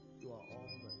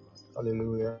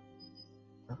Hallelujah.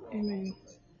 Amen.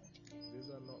 These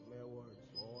are not mere words,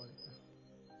 Lord.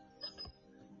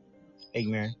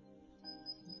 Amen.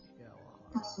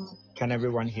 Can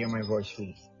everyone hear my voice,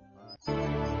 please?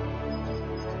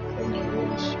 Thank you,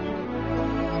 Holy Spirit.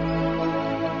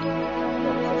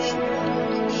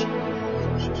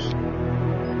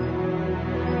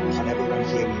 Can everyone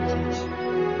hear me, please?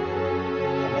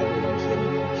 Can everyone hear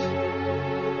me, please?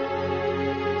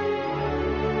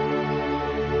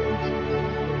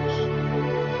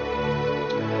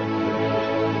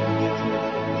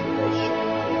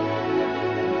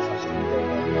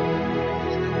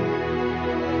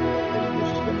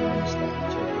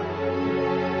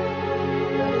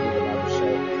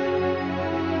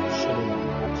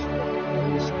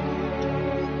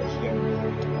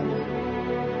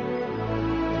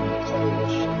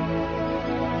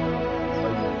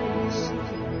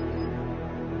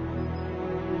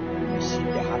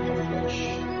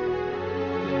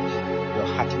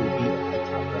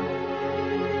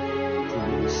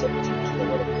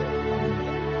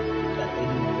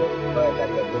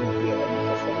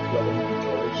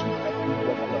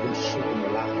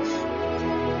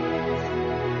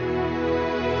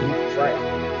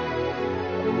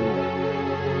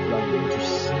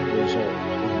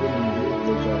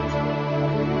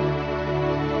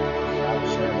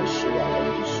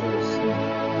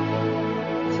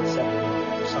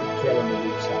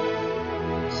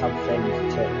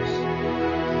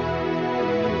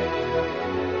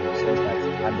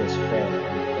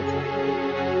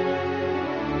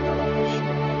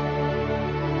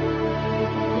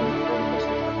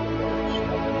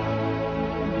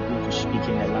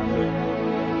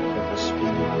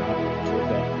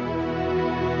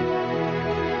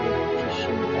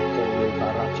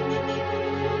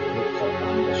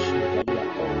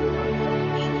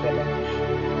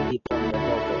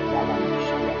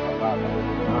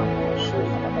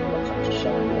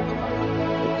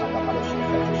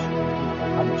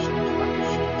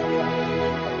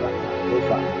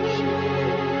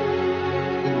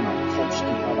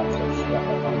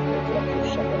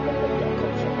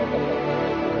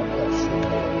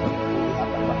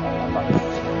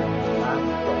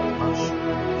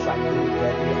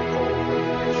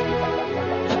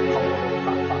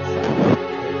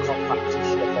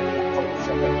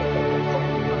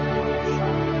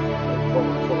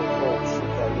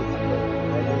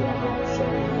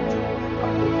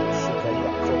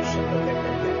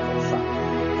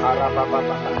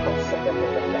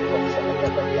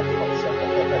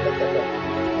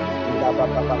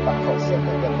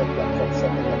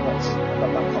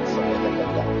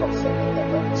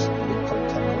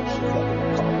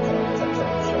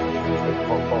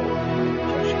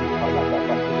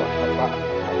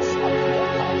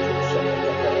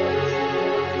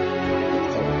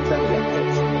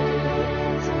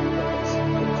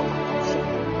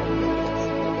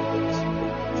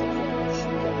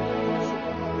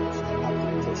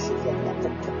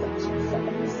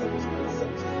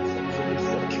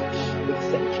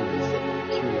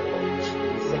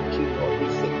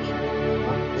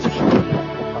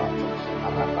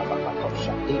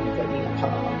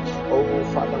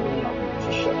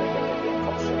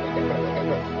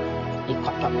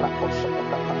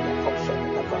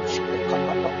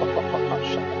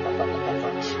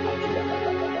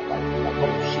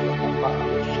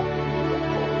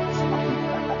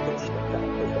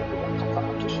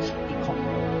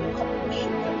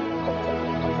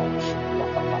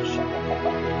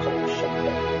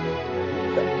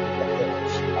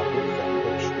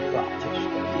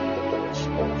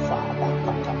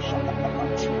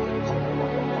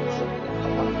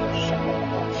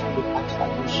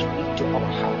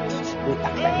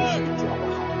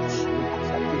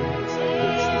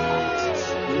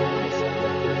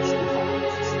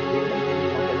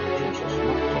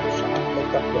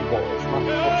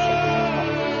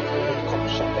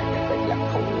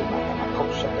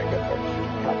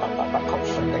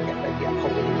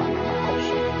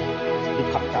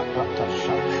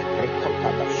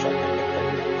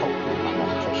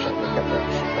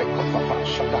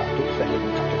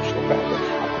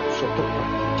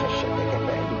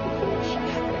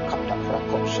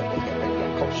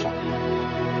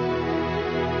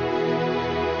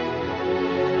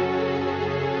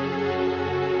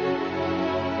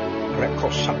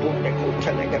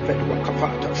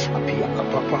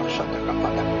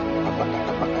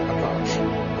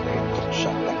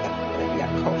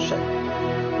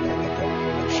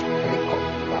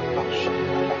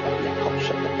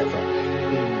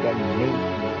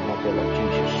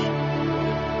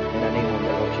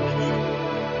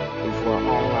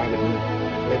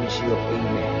 Let me see your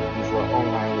amen. If you are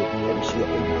online with me, let me see your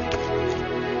amen.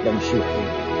 Let me see your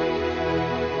amen.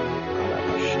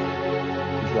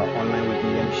 If you are online with me,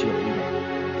 let me see your amen.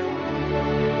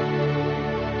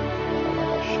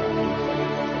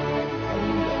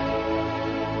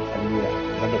 Hallelujah.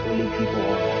 You're not the only people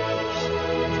online, please.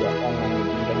 If you are online with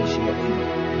me, let me see your amen.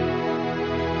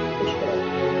 Praise God.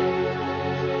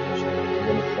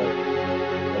 Let me pray.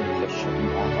 Let me bless you.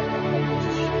 I have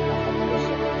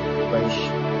very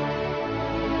short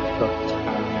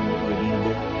time reading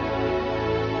it.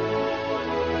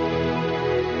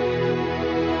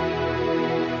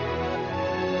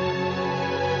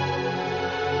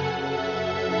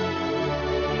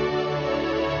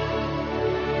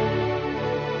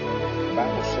 The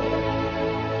Bible says,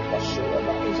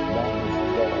 whatsoever is born of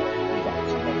God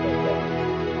overcometh the world.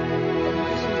 And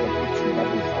this is the victory that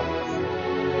we have.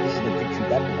 This is the victory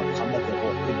that overcometh the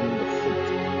world, even the faith,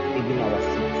 even our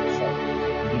faith, sorry,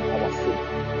 even our faith.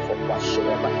 For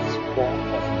whatsoever is born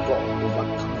of God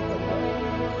overcometh the world.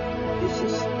 This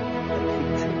is the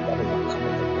victory that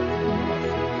overcometh the world, even our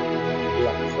faith. We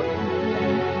are praying in the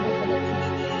name of the Lord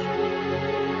Jesus.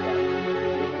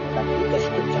 That in the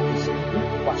scripture is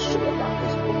whatsoever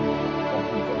is born of God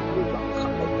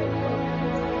overcometh the world.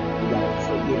 We are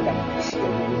praying that this year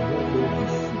we will know no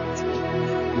defeat.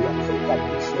 We are praying that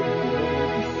this year we will know no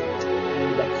defeat.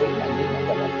 We are praying that in the name of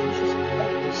the Lord Jesus,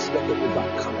 that this year the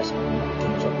overcomers are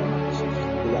mountains of the lives.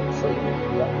 We are praying that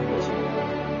we are blessed. We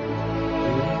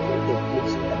know the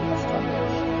places that we have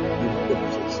traveled. We know the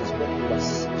places where we are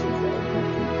seeking for a good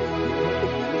thing. We know the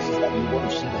places that we want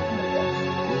to see the hand of God.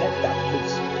 Let that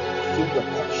place fill your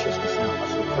consciousness now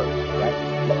as we pray, right?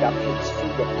 Let that place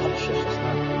fill your consciousness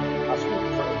now as we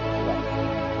pray, right?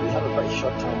 We have a very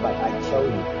short time, but I tell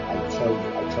you,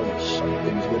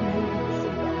 something is going to move in your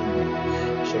favor.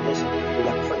 So listen, we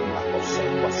are praying that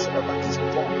whatsoever is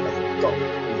born of God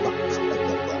overcometh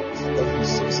the world. Then he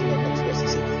says in the next verse, he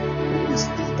says, who is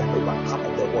he that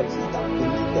overcometh the world? He that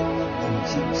believeth in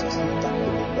Jesus, he that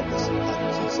believeth that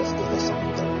Jesus is the Son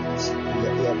of God.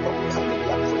 We are not coming, we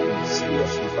are praying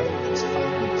seriously for the next 5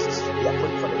 minutes. We are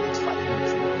praying for the next 5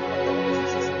 minutes.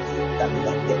 That we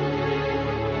are there.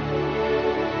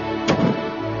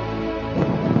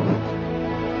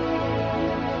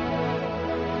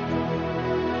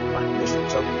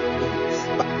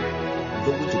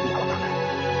 Going to be our life.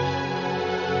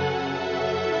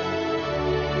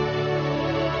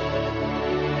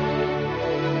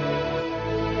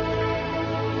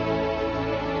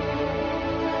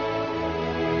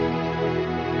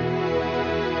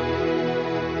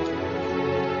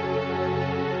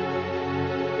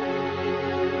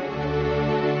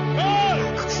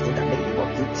 In the name of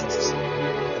Jesus.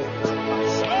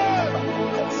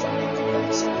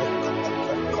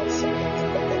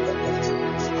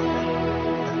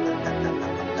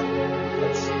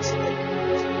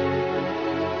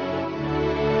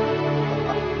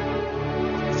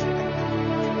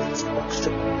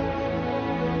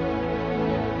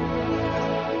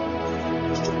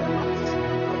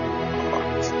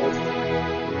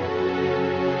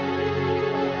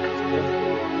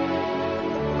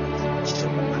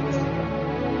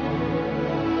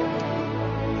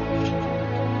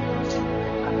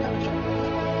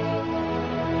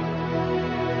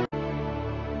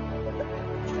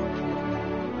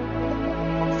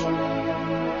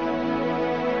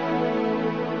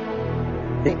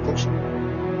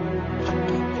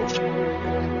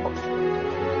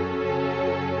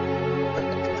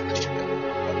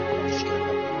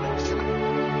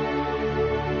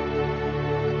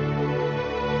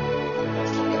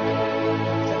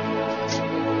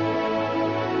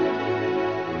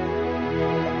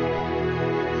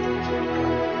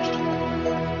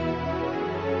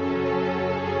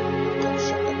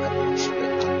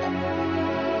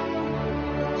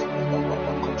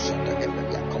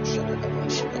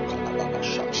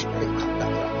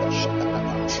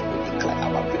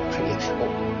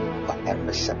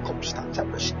 Circumstance and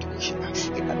situation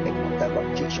in the name of the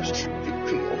Lord Jesus,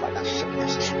 victory over that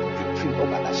sickness, victory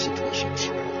over that situation in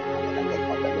the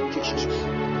name of the Lord Jesus.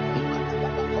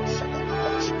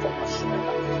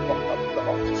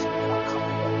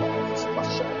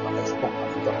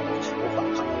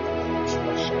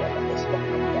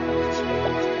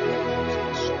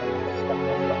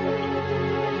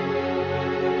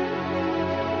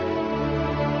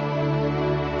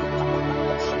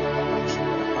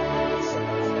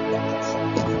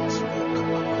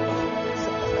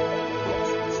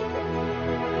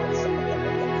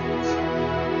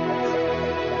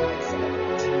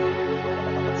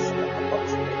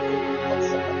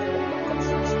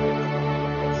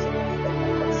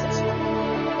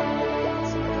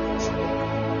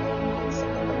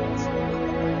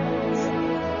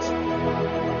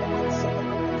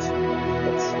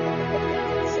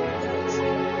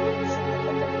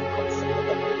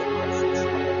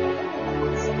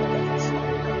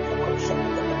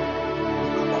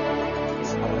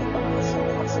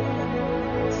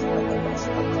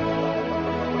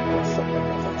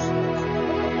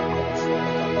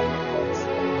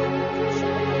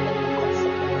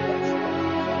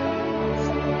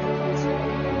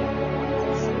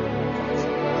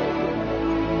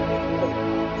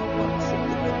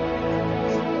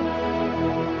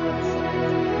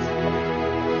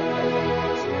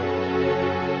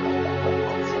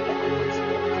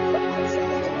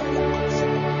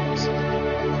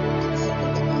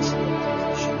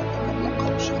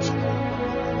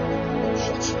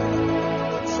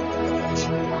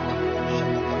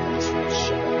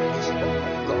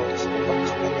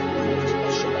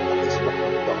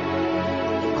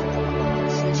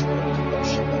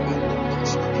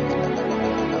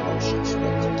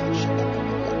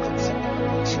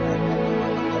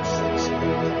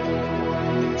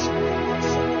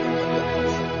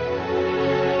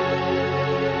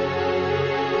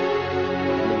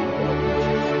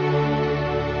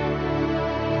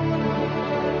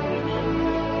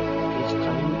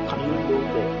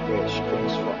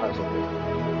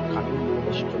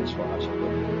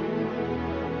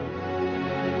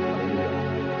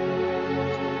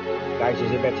 Guys,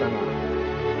 is it better now?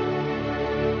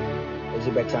 Is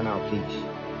it better now, please?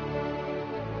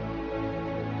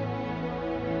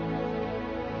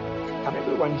 Can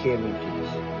everyone hear me, please?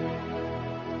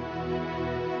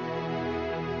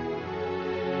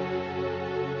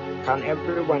 Can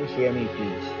everyone hear me,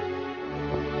 please?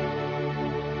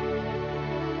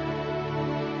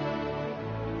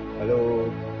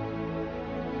 Hello?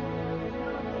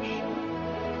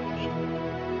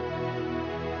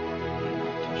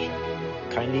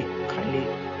 Kindly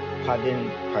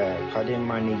pardon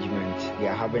management. They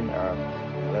are having a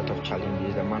lot of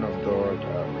challenges. The man of God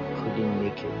couldn't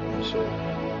make it, and so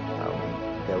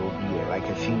there will be like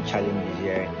a few challenges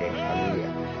here and there.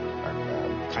 Hallelujah.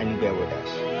 Kindly bear with us.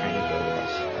 Kindly bear with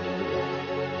us. Hallelujah.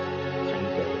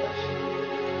 Kindly bear with us.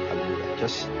 Hallelujah.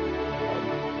 Just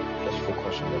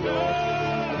focus on the Lord. I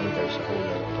mean, there's a whole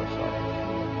lot of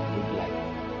maybe like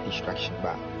distraction,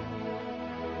 but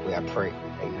we are praying.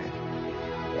 Amen.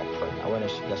 We are praying. I want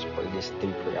us to just pray these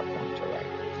 3 prayer points, all right?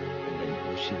 And then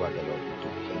we'll see what the Lord will do.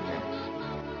 Amen.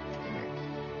 Amen.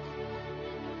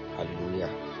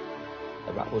 Hallelujah.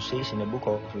 The Bible says in the book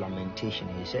of Lamentation,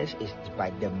 it says it's by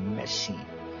the mercy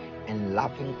and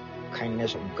loving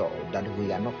kindness of God that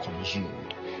we are not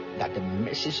consumed. That the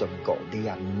mercies of God, they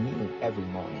are new every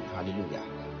morning. Hallelujah.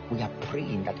 We are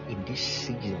praying that in this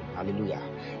season, hallelujah,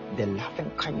 the loving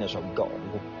kindness of God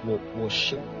will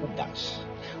shield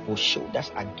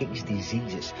us against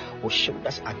diseases, will shield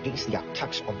us against the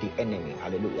attacks of the enemy.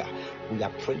 Hallelujah. We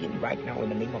are praying right now in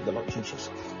the name of the Lord Jesus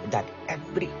that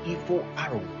every evil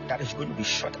arrow that is going to be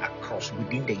shot across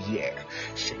within the year,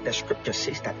 the scripture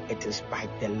says that it is by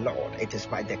the Lord, it is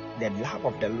by the love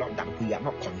of the Lord that we are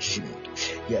not consumed.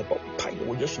 Yeah, but that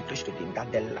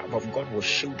the love of God will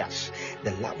shield us.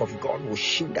 The love of God will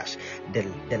shield us. The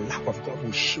love of God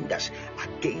will shield us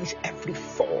against every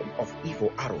form of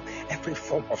evil arrow, every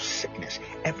form of sickness,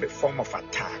 every form of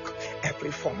attack,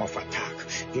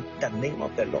 in the name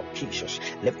of the Lord Jesus.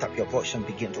 Lift up your voice and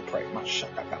begin to pray. May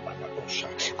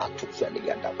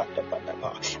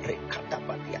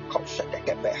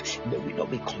we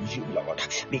not be consumed, Lord,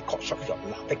 because of your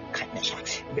loving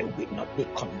kindness. May we not be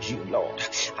consumed, Lord.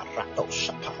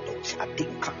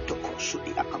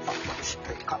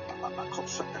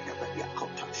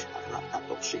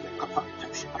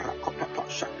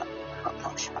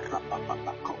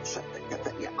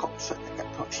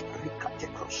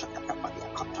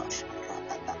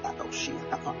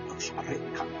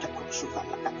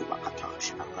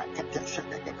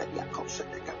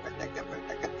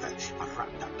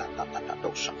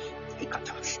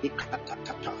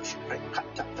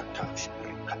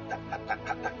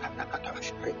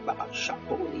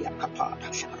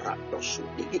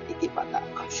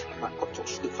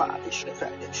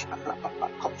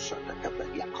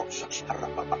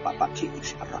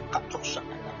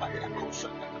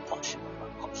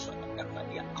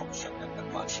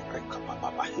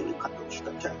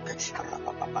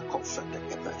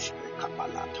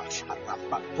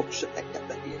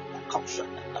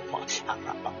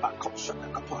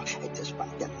 It is by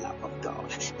the love of God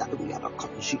that we are not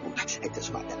consumed. It is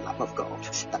by the love of God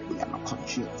that we are not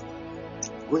consumed.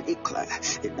 We declare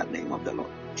in the name of the Lord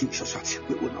Jesus,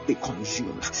 we will not be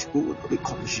consumed. We will not be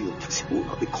consumed. We will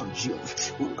not be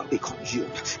consumed. We will not be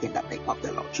consumed. In the name of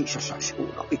the Lord Jesus, we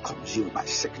will not be consumed by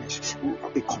sickness. We will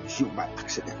not be consumed by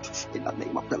accident. In the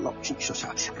name of the Lord Jesus,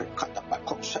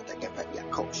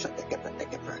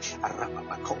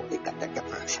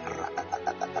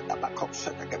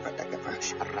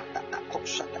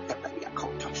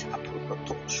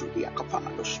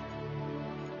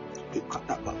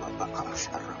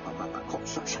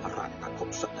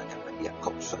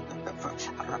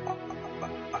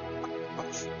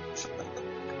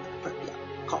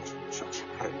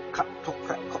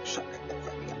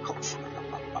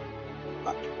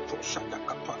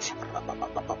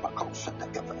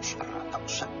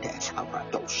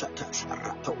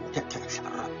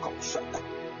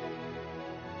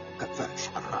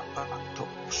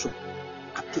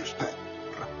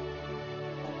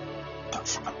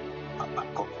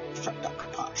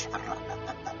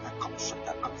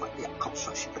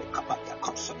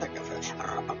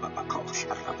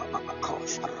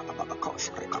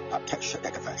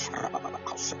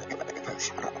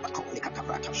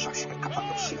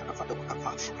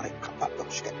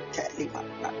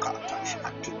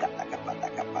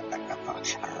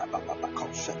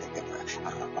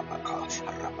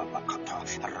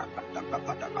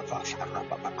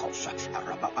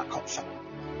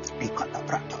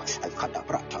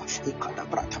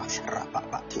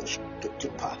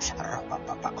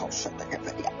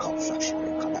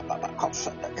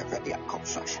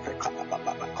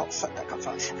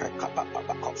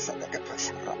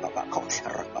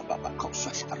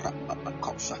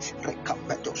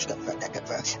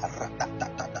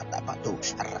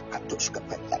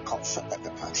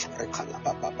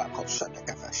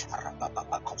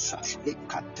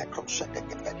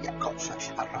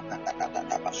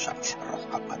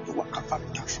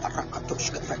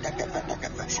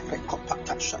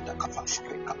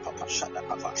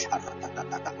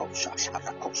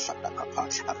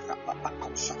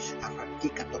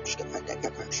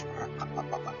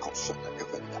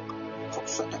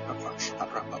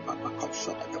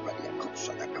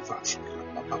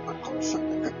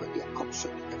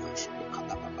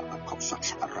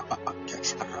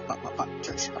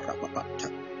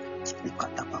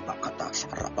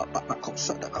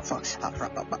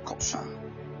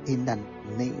 In the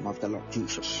name of the Lord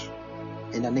Jesus.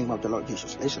 In the name of the Lord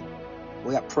Jesus. Listen,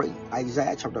 we are praying.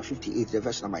 Isaiah chapter 58, the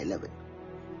verse number 11.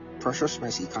 Precious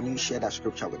mercy, can you share that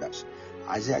scripture with us?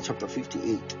 Isaiah chapter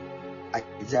 58.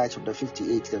 Isaiah chapter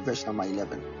 58, the verse number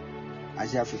 11.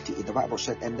 Isaiah 58, the Bible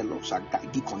said, and the Lord shall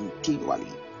guide thee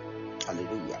continually.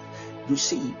 Hallelujah. You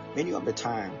see, many of the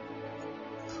time,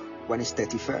 when it's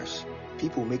 31st,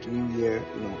 people make New Year,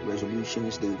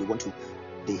 resolutions.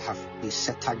 They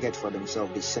set target for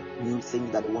themselves. They set new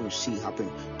things that they want to see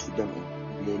happen to them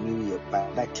in the new year.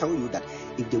 But I tell you that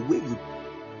if the way you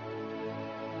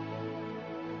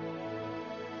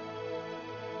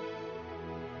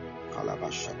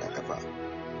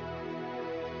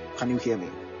can you hear me?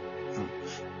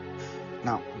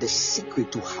 Now, the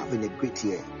secret to having a great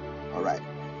year, all right,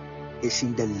 is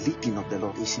in the leading of the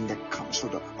Lord, is in the counsel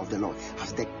of the Lord.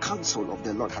 Has the counsel of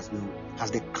the Lord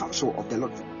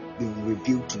been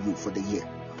revealed to you for the year?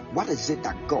 What is it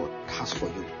that God has for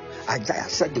you? Isaiah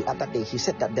said the other day, he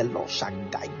said that the Lord shall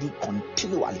guide thee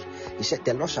continually. He said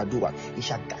the Lord shall do what? He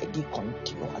shall guide thee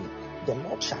continually. The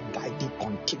Lord shall guide thee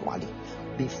continually.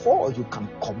 Before you can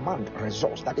command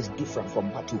results that is different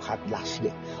from what you had last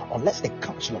year, unless the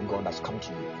counsel of God has come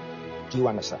to you. Do you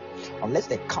understand? Unless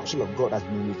the counsel of God has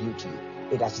been revealed to you,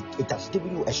 it has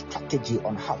given you a strategy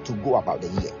on how to go about the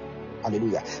year.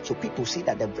 Hallelujah. So people see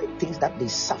that the very things that they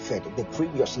suffered the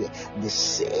previous year, the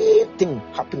same thing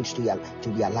happens to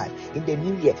their life in the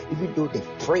new year. Even though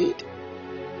they've prayed,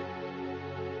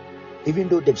 even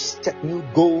though they've set new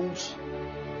goals,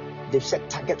 they've set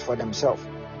targets for themselves,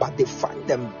 but they find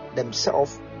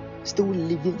themselves still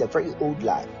living the very old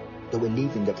life they were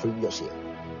living the previous year.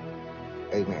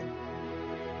 Amen.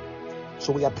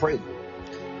 So we are praying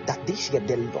that this year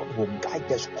the Lord will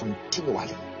guide us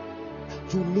continually.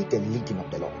 You need the leading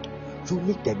of the Lord. You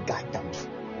need the guidance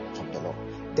from the Lord.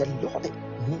 The Lord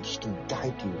needs to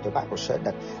guide you. The Bible said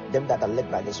that them that are led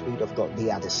by the Spirit of God,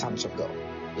 they are the sons of God.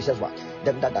 It says what?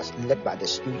 Them that are led by the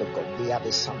Spirit of God, they are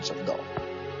the sons of God.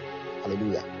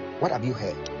 Hallelujah. What have you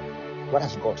heard? What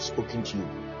has God spoken to you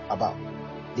about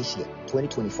this year,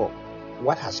 2024?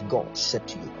 What has God said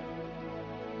to you?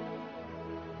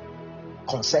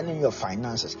 Concerning your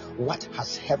finances, what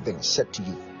has heaven said to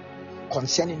you?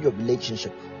 Concerning your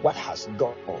relationship, what has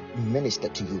God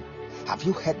ministered to you? Have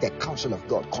you heard the counsel of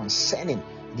God concerning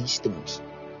these things?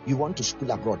 You want to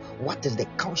school abroad. What is the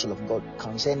counsel of God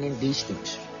concerning these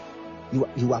things?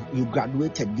 You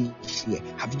graduated this year.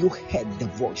 Have you heard the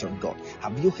voice of God?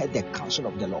 Have you heard the counsel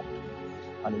of the Lord?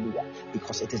 Hallelujah.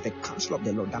 Because it is the counsel of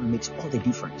the Lord that makes all the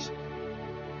difference.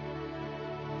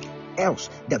 Else,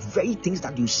 the very things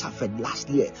that you suffered last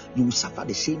year, you will suffer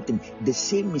the same thing. The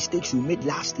same mistakes you made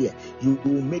last year, you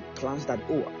will make plans that,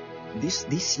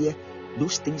 this year,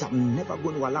 those things I'm never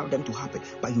going to allow them to happen.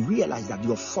 But you realize that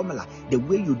your formula, the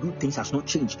way you do things has not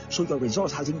changed. So your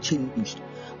results hasn't changed.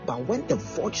 But when the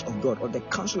voice of God or the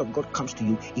counsel of God comes to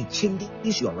you, it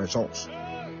changes your results.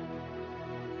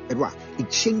 Edward, it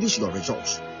changes your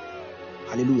results.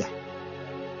 Hallelujah.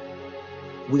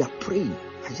 We are praying.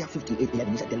 Isaiah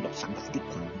 58:11 said, the Lord shall guide thee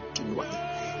continually.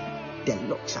 The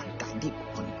Lord shall guide thee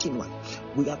continually.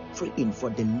 We are praying for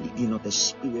the leading of the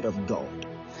Spirit of God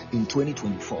in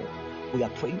 2024. We are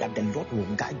praying that the Lord will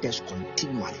guide us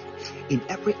continually in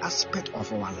every aspect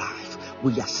of our life.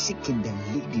 We are seeking the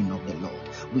leading of the Lord.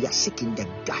 We are seeking the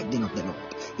guiding of the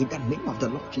Lord. In the name of the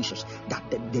Lord Jesus,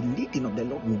 that the leading of the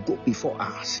Lord will go before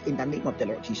us. In the name of the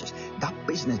Lord Jesus, that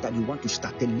business that you want to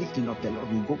start, the leading of the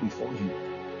Lord will go before you.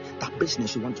 That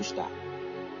business you want to start.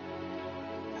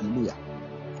 Hallelujah.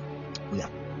 We are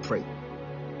praying.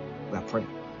 We are praying.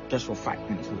 Just for 5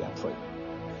 minutes, we are praying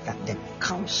that the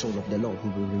counsel of the Lord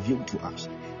will be revealed to us.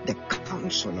 The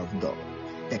counsel of God.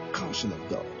 The counsel of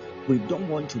God. We don't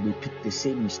want to repeat the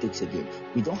same mistakes again.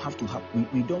 We don't want to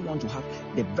have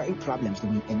the very problems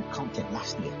that we encountered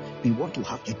last year. We want to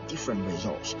have a different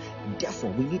results.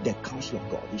 Therefore, we need the counsel of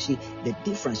God. You see, the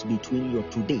difference between your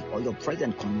today or your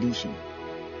present condition,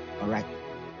 all right,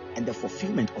 and the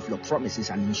fulfillment of your promise is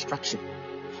an instruction.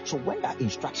 So when that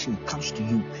instruction comes to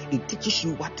you, it teaches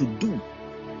you what to do.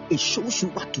 It shows you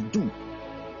what to do.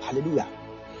 Hallelujah.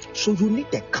 So you need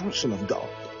the counsel of God.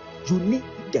 You need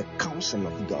the counsel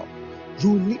of God.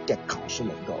 You need the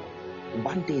counsel of God.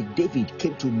 One day David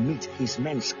came to meet his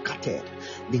men scattered.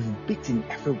 They've beaten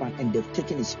everyone and they've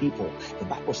taken his people. The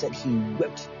Bible said he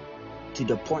wept to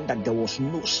the point that there was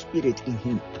no spirit in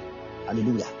him.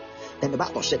 Hallelujah. Then the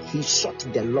Bible said he sought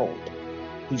the Lord.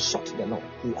 He sought the Lord.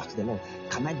 He asked the Lord,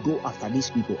 can I go after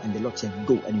these people? And the Lord said,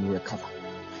 go and you will recover.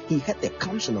 He had the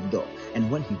counsel of God.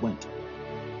 And when he went,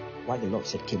 what the Lord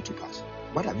said came to pass.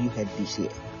 What have you heard this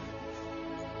year?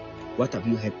 What have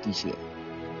you heard this year?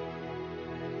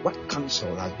 What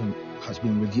counsel has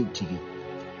been revealed to you?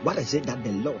 What is it that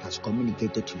the Lord has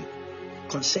communicated to you?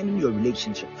 Concerning your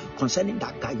relationship, concerning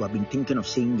that guy you have been thinking of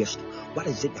saying yes to, what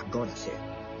is it that God has said?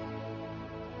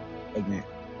 Amen.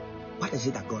 What is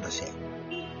it that God has said?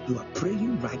 You are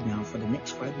praying right now for the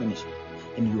next 5 minutes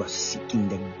and you are seeking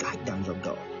the guidance of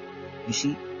God. You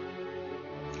see,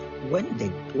 when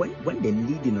the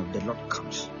leading of the Lord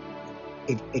comes,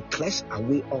 it clears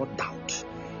away all doubt.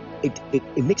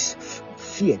 It makes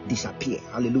fear disappear.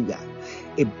 Hallelujah.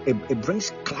 It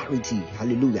brings clarity.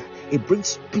 Hallelujah. It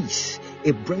brings peace.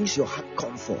 It brings your heart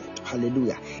comfort.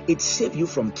 Hallelujah. It saves you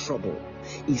from trouble.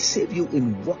 It saves you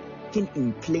in walking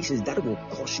in places that will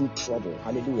cause you trouble.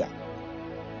 Hallelujah.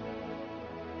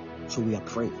 So we are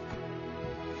praying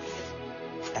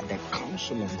that the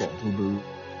counsel of God will be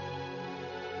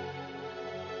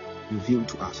revealed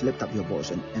to us. Lift up your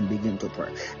voice and begin to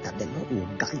pray that the Lord will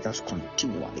guide us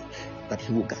continually, that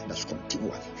He will guide us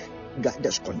continually. Guide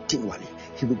us continually.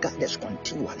 He will guide us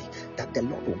continually. That the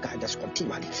Lord will guide us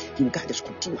continually. He will guide us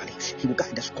continually. He will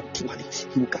guide us continually.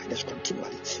 He will guide us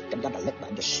continually. That led by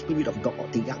the Spirit of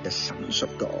God, they are the sons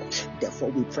of God. Therefore,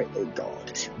 we pray, oh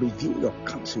God, reveal your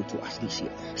counsel to us this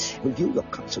year. Reveal your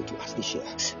counsel to us this year.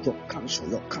 Your counsel,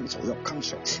 your counsel, your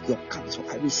counsel, your counsel.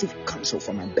 I receive counsel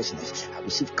for my business. I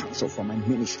receive counsel for my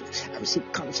ministry. I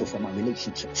receive counsel for my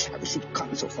relationship. I receive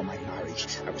counsel for my marriage.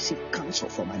 I receive counsel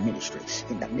for my ministry.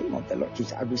 In the name of the Lord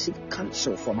Jesus, I receive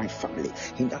counsel for my family.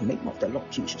 In the name of the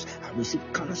Lord Jesus, I receive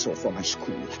counsel for my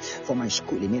school. For my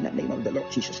schooling. In the name of the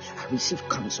Lord Jesus, I receive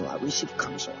counsel. I receive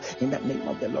counsel. In the name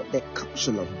of the Lord, the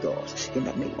counsel of God. In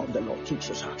the name of the Lord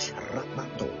Jesus,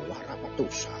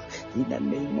 in the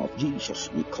name of Jesus,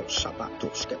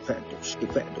 Nikosabatos, Kevedos,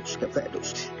 Kevedos,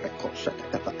 Kevedos, Rekosata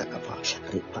Kapatakapa,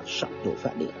 Ripashato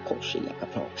Valley,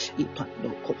 Kosiakapo,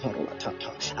 Ipando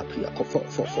Koparuatata, Apia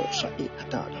Kofo, Sadi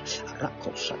Katana,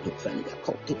 Rakosato Valley,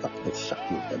 Kotipato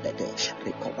Satu, the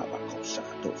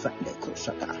Rikobakosato Valley,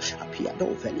 Kosata,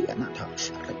 Apiado Valley Anata,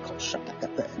 Rekosata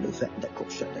Kapelu, the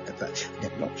Kosata Kapa, the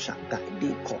Lord shall guide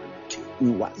thee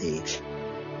continually.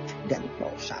 The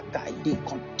Lord shall guide thee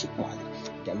continually.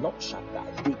 The Lord shall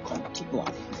guide thee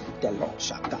continually. The Lord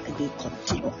shall guide thee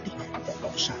continually. The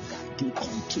Lord shall guide thee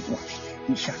continually.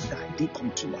 He shall guide thee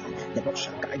continually. The Lord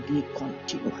shall guide thee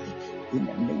continually. In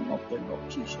the name of the Lord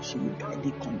Jesus, He will guide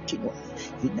thee continually.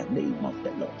 In the name of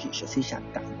the Lord Jesus, He shall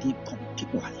guide thee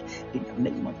continually. In the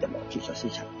name of the Lord Jesus, He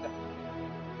shall guide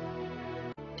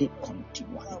thee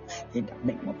continually. In the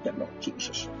name of the Lord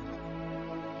Jesus.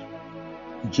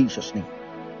 In Jesus' name.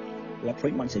 We are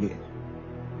praying once again,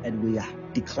 and we are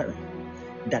declaring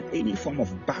that any form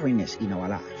of barrenness in our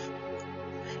life,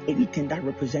 anything that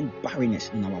represents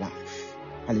barrenness in our life,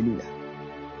 hallelujah,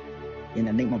 in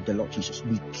the name of the Lord Jesus,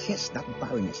 we curse that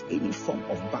barrenness, any form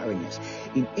of barrenness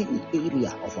in any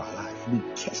area of our life, we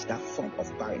curse that form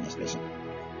of barrenness. Listen,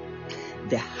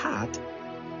 the heart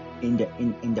in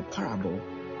the parable,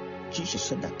 Jesus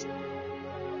said that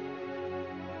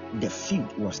the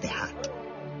field was the heart,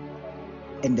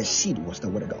 and the seed was the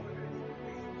word of God.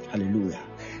 Hallelujah.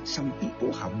 Some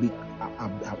people have been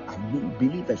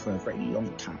believers for a very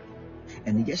long time,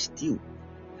 and yet still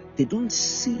they don't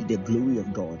see the glory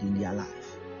of God in their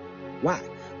life. Why?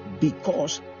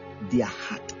 Because their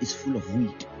heart is full of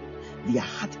weed. Their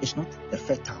heart is not a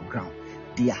fertile ground.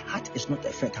 Their heart is not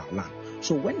a fertile land.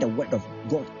 So when the word of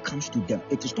God comes to them,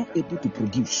 it is not able to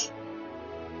produce.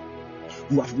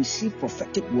 You have received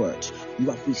prophetic words. You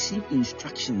have received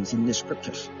instructions in the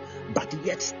scriptures. But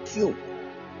yet still,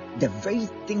 the very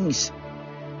things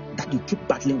that you keep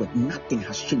battling with, nothing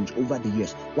has changed over the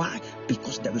years. Why?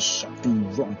 Because there is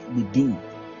something wrong within.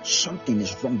 something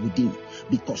is wrong within.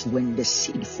 Because when the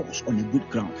seed falls on a good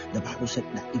ground, the Bible said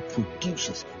that it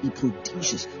produces.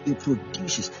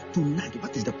 Tonight,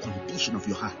 what is the condition of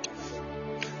your heart?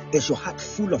 Is your heart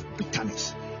full of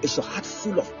bitterness? Is your heart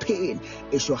full of pain?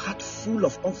 Is your heart full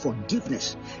of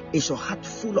unforgiveness? Is your heart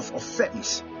full of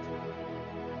offense?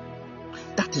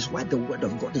 That is why the word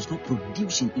of God is not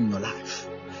producing in your life.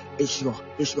 Is your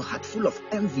heart full of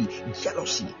envy,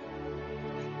 jealousy,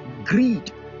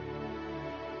 greed?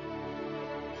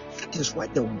 That is why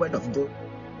the word of God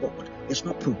is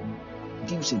not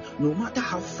producing. No matter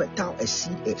how fertile a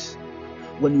seed is,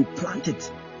 when you plant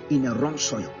it in a wrong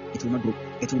soil, it will not grow.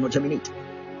 It will not germinate.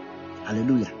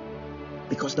 Hallelujah.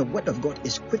 Because the word of God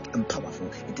is quick and powerful.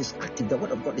 It is active. The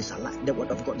word of God is alive. The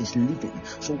word of God is living.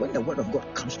 So when the word of God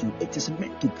comes to you, it is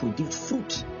meant to produce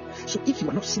fruit. So if you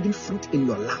are not seeing fruit in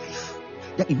your life,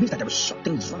 then it means that there is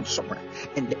something wrong somewhere.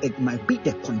 And it might be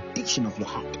the condition of your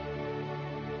heart.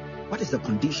 What is the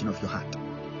condition of your heart?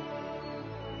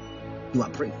 You are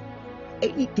praying.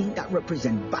 Anything that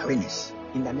represents barrenness,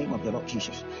 in the name of the Lord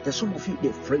Jesus. There's some of you,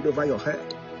 they've prayed over your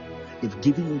head. They've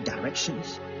given you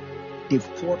directions.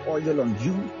 They've poured oil on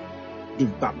you.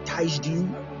 They've baptized you.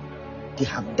 They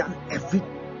have done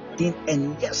everything,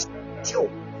 and yes, still,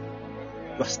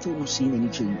 you are still not seeing any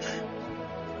change.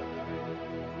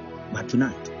 But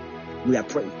tonight, we are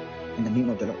praying in the name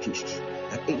of the Lord Jesus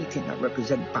that anything that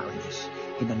represents barrenness,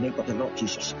 in the name of the Lord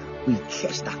Jesus, we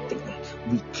curse that thing.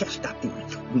 We curse that thing.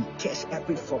 We curse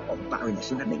every form of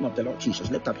barrenness in the name of the Lord Jesus.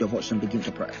 Lift up your voice and begin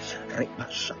to pray.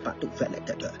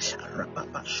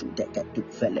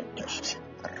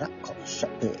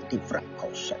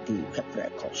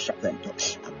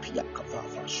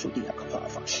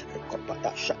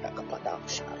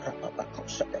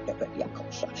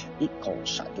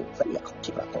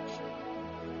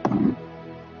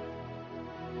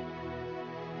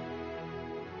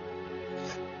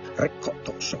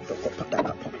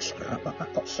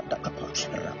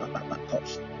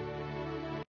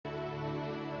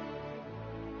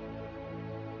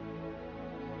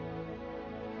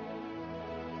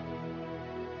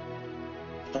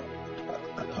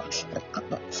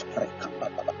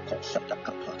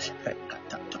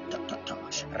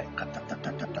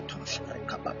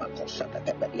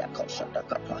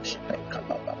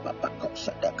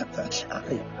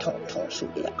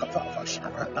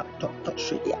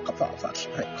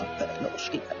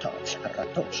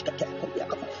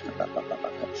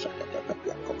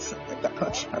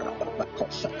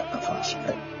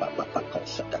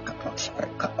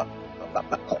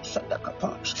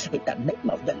 In the name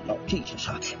of the Lord Jesus,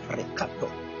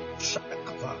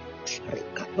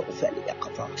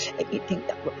 anything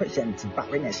that represents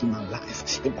barrenness in my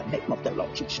life, in the name of the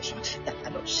Lord Jesus, that I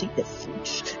don't see the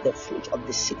fruit of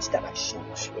the seeds that I sow.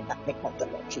 In the name of the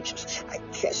Lord Jesus, I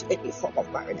curse any form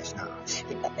of barrenness now.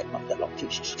 In the name of the Lord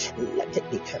Jesus, let it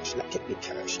be cursed, let it be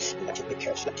cursed, let it be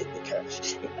cursed, let it be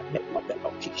cursed. In the name of the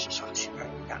Lord Jesus,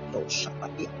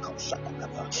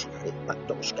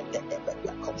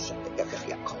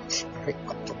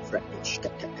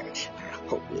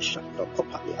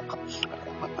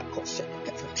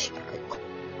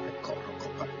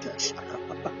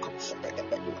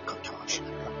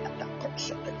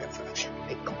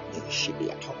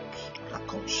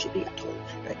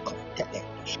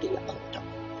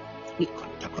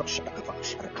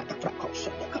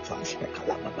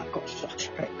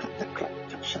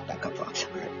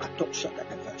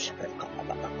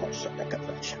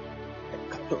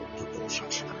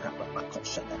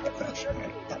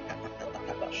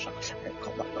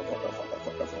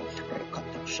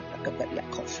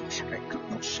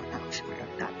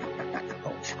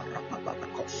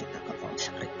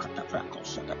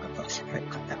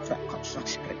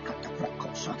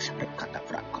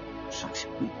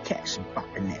 we cast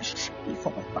barrenness, any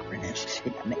form of barrenness,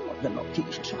 in the name of the Lord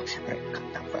Jesus.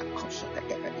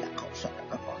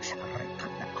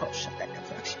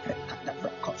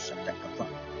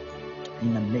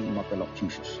 In the name of the Lord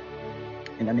Jesus.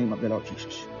 In the name of the Lord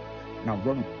Jesus. Now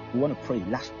we want to pray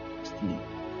lastly.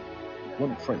 We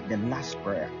want to pray the last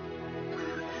prayer.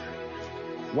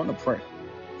 We want to pray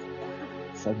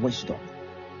for wisdom.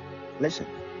 Listen,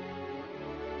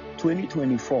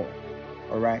 2024,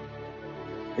 all right,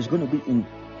 it's going to be in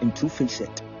two phases.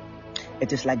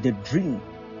 It is like the dream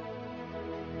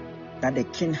that the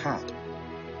king had,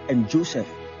 and Joseph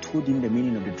told him the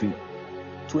meaning of the dream.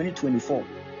 2024.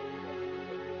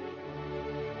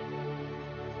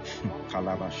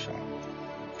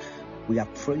 We are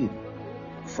praying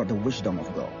for the wisdom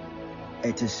of God.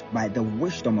 It is by the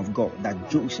wisdom of God that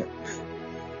Joseph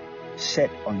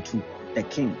said unto the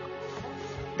king,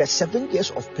 the 7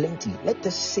 years of plenty, let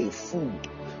us save food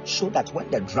so that when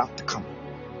the drought comes,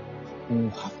 we will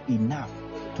have enough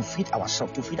to feed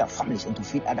ourselves, to feed our families, and to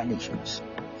feed other nations.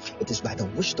 It is by the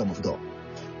wisdom of God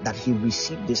that he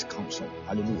received this counsel.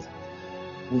 Hallelujah.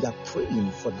 We are praying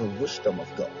for the wisdom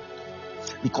of God,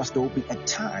 because there will be a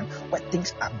time where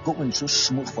things are going so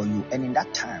smooth for you, and in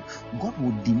that time God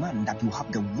will demand that you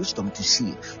have the wisdom to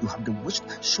see. You have the wisdom.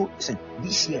 So listen,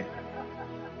 this year,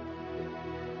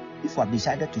 if you have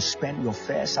decided to spend your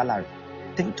first salary,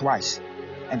 think twice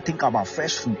and think about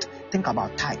first fruit, think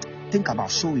about tithe, think about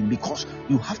sowing, because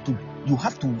you have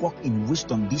to walk in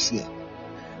wisdom this year.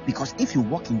 Because if you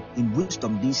walk in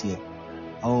wisdom this year,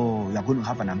 oh, you're going to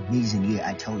have an amazing year.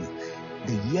 I tell you,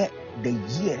 the year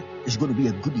is going to be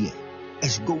a good year.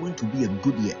 It's going to be a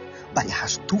good year, but it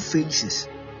has two phases.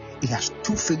 It has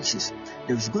two phases.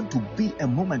 There's going to be a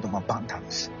moment of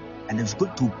abundance, and there's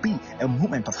going to be a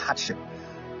moment of hardship.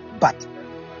 But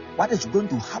what is going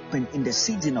to happen in the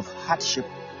season of hardship,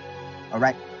 all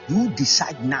right, you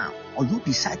decide now, or you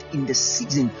decide in the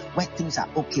season where things are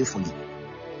okay for you.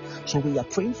 So we are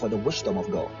praying for the wisdom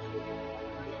of God.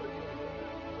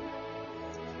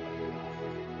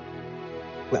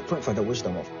 We are praying for the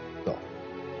wisdom of God.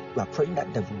 We are praying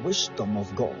that the wisdom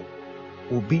of God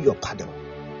will be your paddle.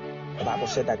 The Bible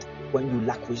said that when you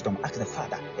lack wisdom, ask the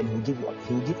Father, and He will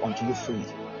give unto you freely.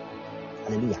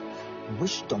 Hallelujah.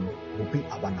 Wisdom will be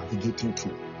our navigating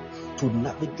tool to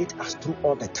navigate us through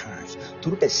all the times,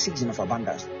 through the season of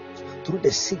abundance, through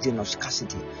the season of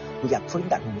scarcity. We are praying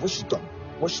that wisdom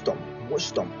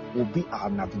will be our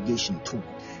navigation tool.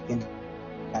 In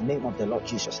the name of the Lord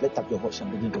Jesus, lift up your voice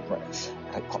and begin to pray.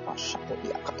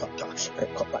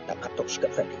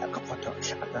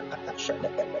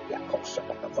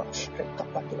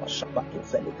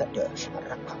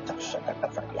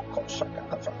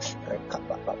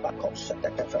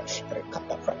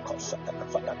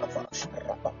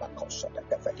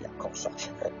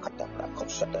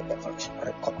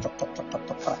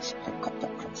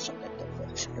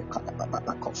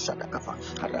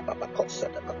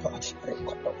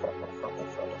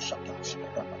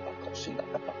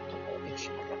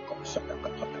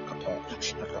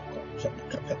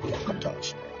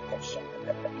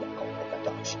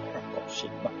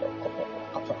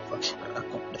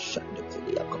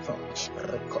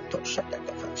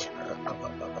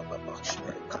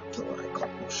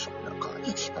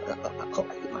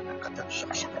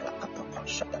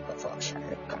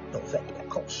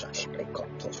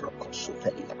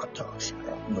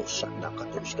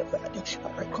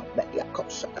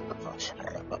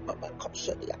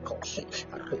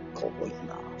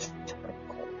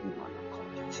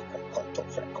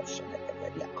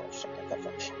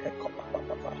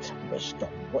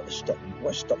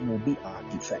 Wisdom will be our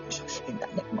defense in the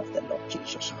name of the Lord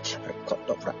Jesus. I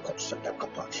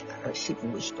receive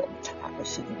wisdom. I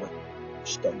receive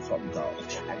wisdom from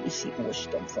God. I receive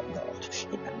wisdom from God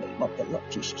in the name of the Lord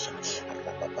Jesus.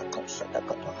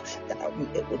 That I will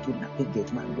be able to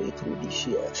navigate my way through this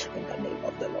year in the name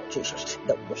of the Lord Jesus.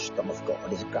 The wisdom of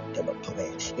God is granted unto me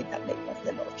in the name of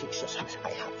the Lord Jesus.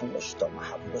 I have wisdom. I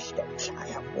have wisdom. I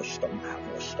have wisdom. I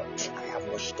have wisdom. I have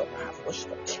wisdom. I have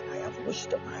wisdom. I have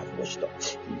wisdom. I have wisdom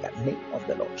in the name of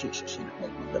the Lord Jesus. In the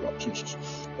name of the Lord Jesus.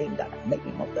 In the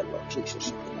name of the Lord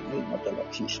Jesus. In the name of the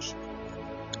Lord Jesus.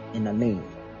 In the name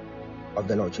of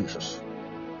the Lord Jesus.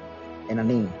 In the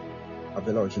name of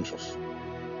the Lord Jesus.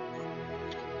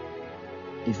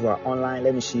 If you are online,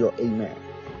 let me see your amen.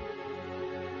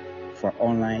 For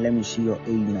online, let me see your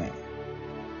amen.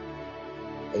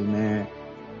 Amen.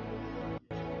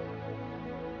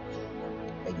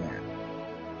 Amen.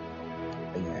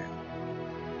 Amen.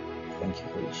 Thank you,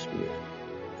 Holy Spirit.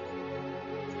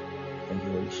 Thank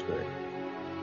you, Holy Spirit.